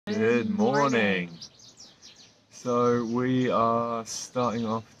Good morning. So we are starting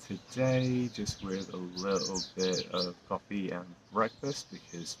off today just with a little bit of coffee and breakfast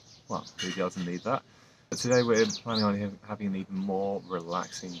because, well, who doesn't need that? But today we're planning on having an even more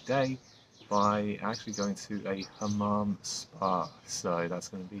relaxing day by actually going to a Hammam Spa. So that's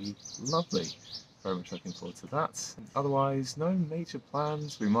going to be lovely. Very much looking forward to that. Otherwise, no major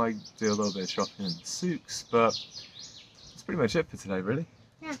plans. We might do a little bit of shopping in the souks, but that's pretty much it for today, really.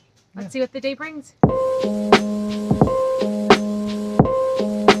 Yeah. Let's see what the day brings.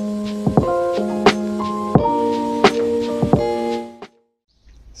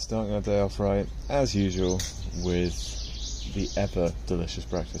 Starting our day off right, as usual, with the ever delicious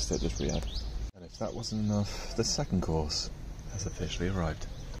breakfast that just we had. And if that wasn't enough, the second course has officially arrived.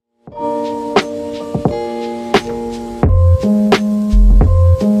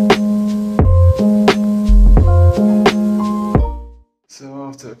 So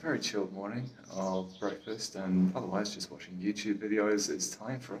after a very chilled morning of breakfast and otherwise just watching YouTube videos, it's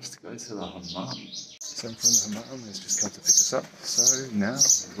time for us to go to the Hammam. Someone from the Hammam has just come to pick us up, so now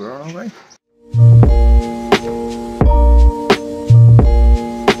we're on our way.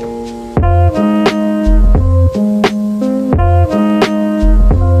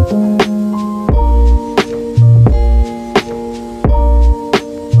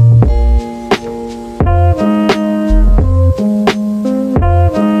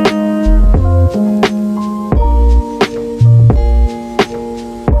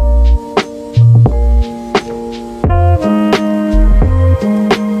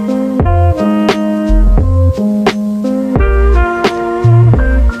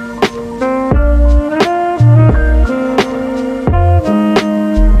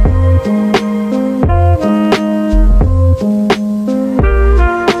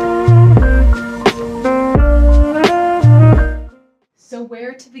 So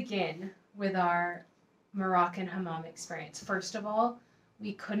where to begin with our Moroccan hammam experience? First of all,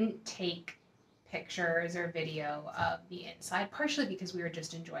 we couldn't take pictures or video of the inside, partially because we were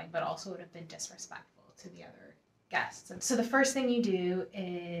just enjoying, but also it would have been disrespectful to the other guests. And so the first thing you do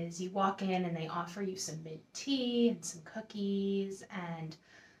is you walk in and they offer you some mint tea and some cookies, and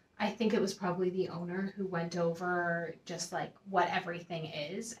I think it was probably the owner who went over just like what everything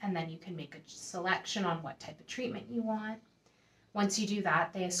is, and then you can make a selection on what type of treatment you want. Once you do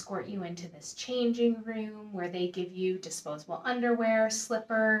that, they escort you into this changing room where they give you disposable underwear,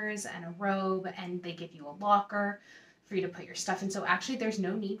 slippers, and a robe, and they give you a locker for you to put your stuff in. So actually, there's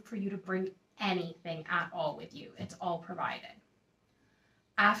no need for you to bring anything at all with you. It's all provided.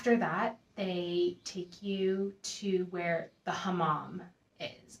 After that, they take you to where the hammam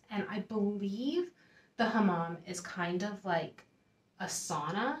is. And I believe the hammam is kind of like a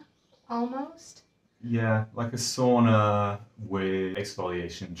sauna almost. Yeah, like a sauna with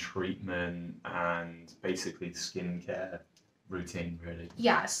exfoliation treatment and basically skincare routine, really.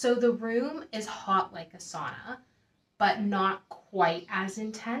 Yeah, so the room is hot like a sauna, but not quite as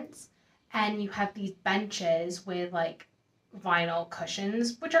intense. And you have these benches with like vinyl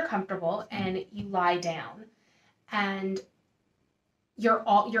cushions, which are comfortable, and you lie down. And you're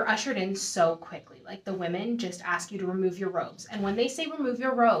ushered in so quickly. Like the women just ask you to remove your robes. And when they say remove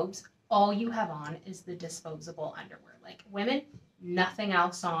your robes, all you have on is the disposable underwear. Like women, nothing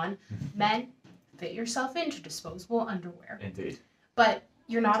else on. Men, fit yourself into disposable underwear. Indeed. But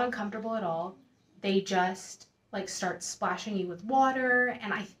you're not uncomfortable at all. They just like start splashing you with water,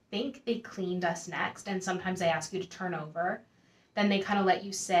 and I think they cleaned us next, and sometimes they ask you to turn over. Then they kind of let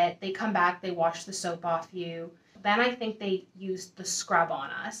you sit. They come back, they wash the soap off you. Then I think they used the scrub on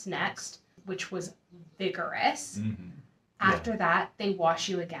us next, which was vigorous. Mm-hmm. After that, they wash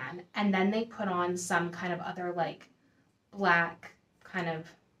you again, and then they put on some kind of other like black kind of...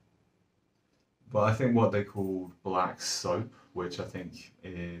 Well, I think what they called black soap, which I think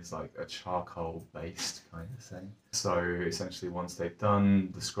is like a charcoal-based kind of thing. So essentially, once they've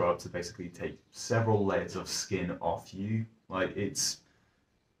done the scrub to basically take several layers of skin off you, like it's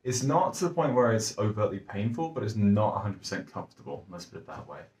not to the point where it's overtly painful, but it's not 100% comfortable, let's put it that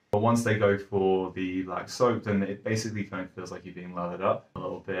way. But once they go for the black soap, then it basically kind of feels like you're being lathered up a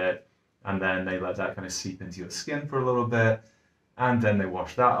little bit, and then they let that kind of seep into your skin for a little bit, and then they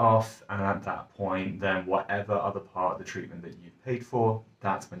wash that off, and at that point, then whatever other part of the treatment that you've paid for,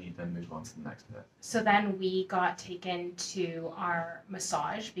 that's when you then move on to the next bit. So then we got taken to our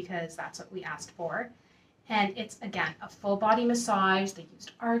massage because that's what we asked for. And it's, again, a full body massage. They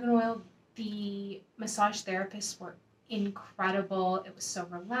used argan oil. The massage therapists were incredible. It was so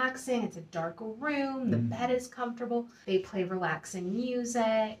relaxing. It's a darker room. The bed is comfortable. They play relaxing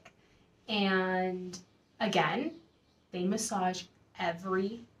music. And again, they massage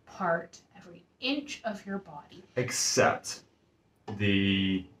every part, every inch of your body. Except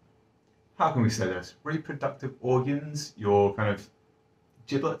the, how can we say this, reproductive organs, your kind of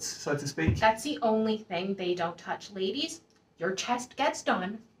giblets, so to speak. That's the only thing they don't touch. Ladies, your chest gets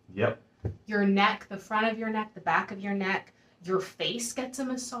done. Yep. Your neck, the front of your neck, the back of your neck, your face gets a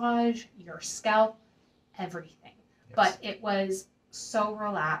massage, your scalp, everything. Yes. But it was so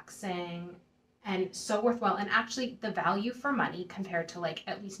relaxing and so worthwhile. And actually the value for money compared to like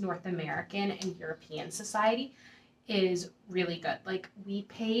at least North American and European society is really good. Like we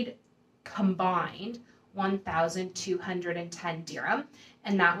paid combined 1,210 dirham,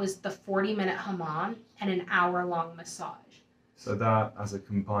 and that was the 40-minute hammam and an hour-long massage. So that, as a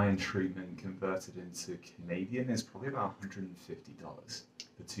combined treatment converted into Canadian, is probably about $150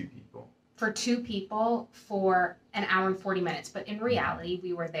 for two people. For two people for an hour and 40 minutes. But in reality,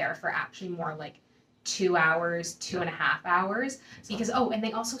 we were there for actually more like 2 hours, 2.5 hours. Exactly. Because, and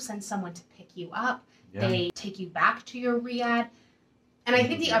they also send someone to pick you up. Yeah. They take you back to your riad. And I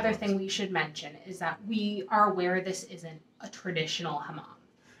think the other thing we should mention is that we are aware this isn't a traditional hammam.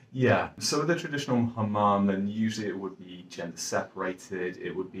 Yeah, so with a traditional hammam, then usually it would be gender separated.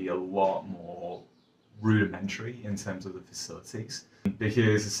 It would be a lot more rudimentary in terms of the facilities.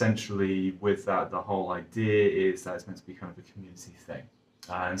 Because essentially with that, the whole idea is that it's meant to be kind of a community thing.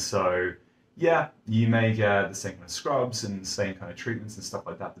 And so, yeah, you may get the same kind of scrubs and same kind of treatments and stuff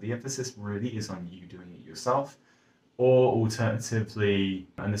like that, but the emphasis really is on you doing it yourself. Or alternatively,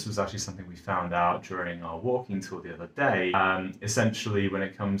 and this was actually something we found out during our walking tour the other day, essentially when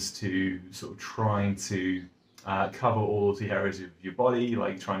it comes to sort of trying to cover all of the areas of your body,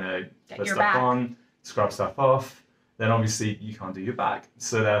 like trying to put stuff on, scrub stuff off, then obviously you can't do your back.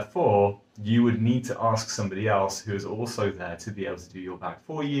 So therefore, you would need to ask somebody else who is also there to be able to do your back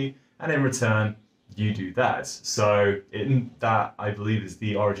for you, and in return, you do that. So that, I believe, is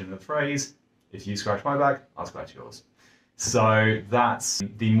the origin of the phrase, if you scratch my back, I'll scratch yours. So that's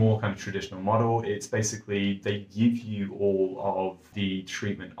the more kind of traditional model. It's basically they give you all of the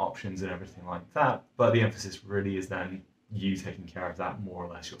treatment options and everything like that, but the emphasis really is then you taking care of that more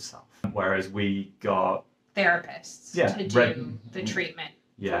or less yourself. Whereas we got therapists to do the treatment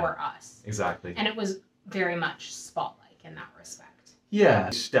for us. Exactly. And it was very much spa-like in that respect. Yeah,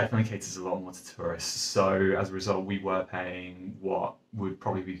 which definitely caters a lot more to tourists. So as a result, we were paying what would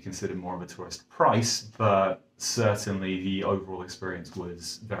probably be considered more of a tourist price, but certainly the overall experience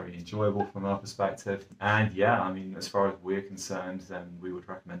was very enjoyable from our perspective. And yeah, I mean, as far as we're concerned, then we would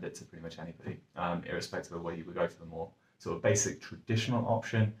recommend it to pretty much anybody, irrespective of whether you would go for the more sort of basic traditional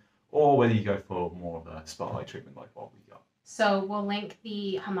option or whether you go for more of a spotlight treatment like what we got. So we'll link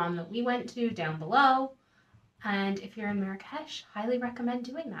the hammam that we went to down below. And if you're in Marrakesh, highly recommend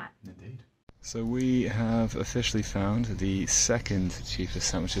doing that. Indeed. So we have officially found the second cheapest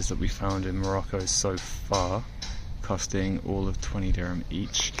sandwiches that we found in Morocco so far, costing all of 20 dirham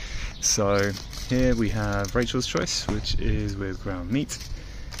each. So here we have Rachel's choice, which is with ground meat,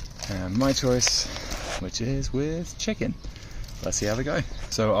 and my choice, which is with chicken. Let's see how they go.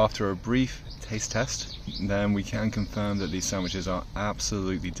 So after a brief taste test, then we can confirm that these sandwiches are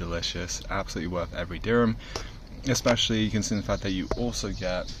absolutely delicious, absolutely worth every dirham, especially considering the fact that you also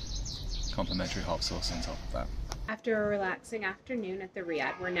get complimentary hot sauce on top of that. After a relaxing afternoon at the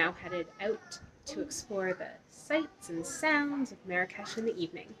riad, we're now headed out to explore the sights and sounds of Marrakesh in the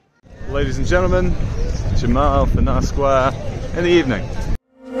evening. Ladies and gentlemen, Jamal, Fanar Square in the evening.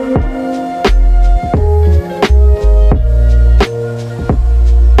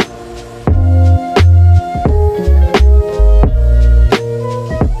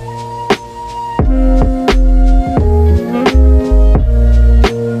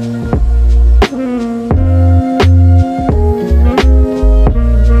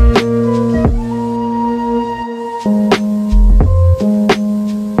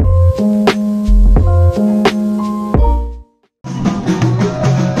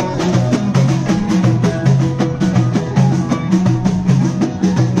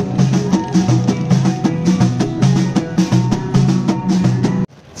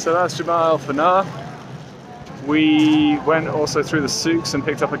 So that's Jamal, Fanar. We went also through the souks and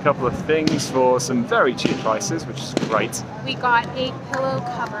picked up a couple of things for some very cheap prices, which is great. We got a pillow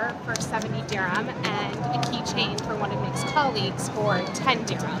cover for 70 dirham and a keychain for one of Nick's colleagues for 10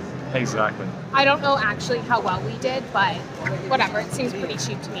 dirham. Exactly. I don't know actually how well we did, but whatever, it seems pretty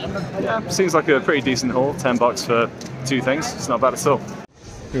cheap to me. Yeah, seems like a pretty decent haul, 10 bucks for two things, it's not bad at all.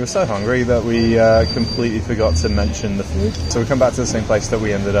 We were so hungry that we completely forgot to mention the food. So we come back to the same place that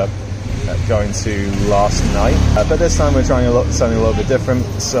we ended up going to last night. But this time we're trying something a little bit different.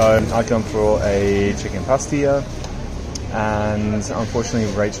 So I come for a chicken pastilla, and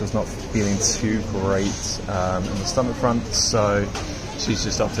unfortunately Rachel's not feeling too great on the stomach front, so she's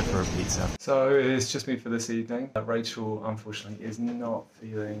just opted for a pizza. So it's just me for this evening. Rachel unfortunately is not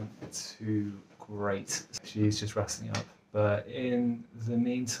feeling too great. She's just resting up. But in the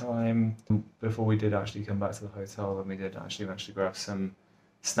meantime, before we did actually come back to the hotel, then we did actually manage to grab some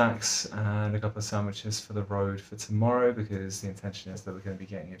snacks and a couple of sandwiches for the road for tomorrow, because the intention is that we're going to be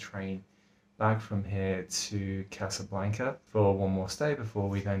getting a train back from here to Casablanca for one more stay before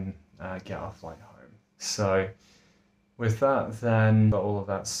we then get our flight home. So with that, then got all of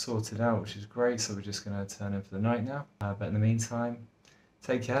that sorted out, which is great. So we're just going to turn in for the night now. But in the meantime,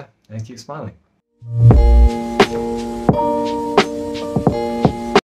 take care and keep smiling.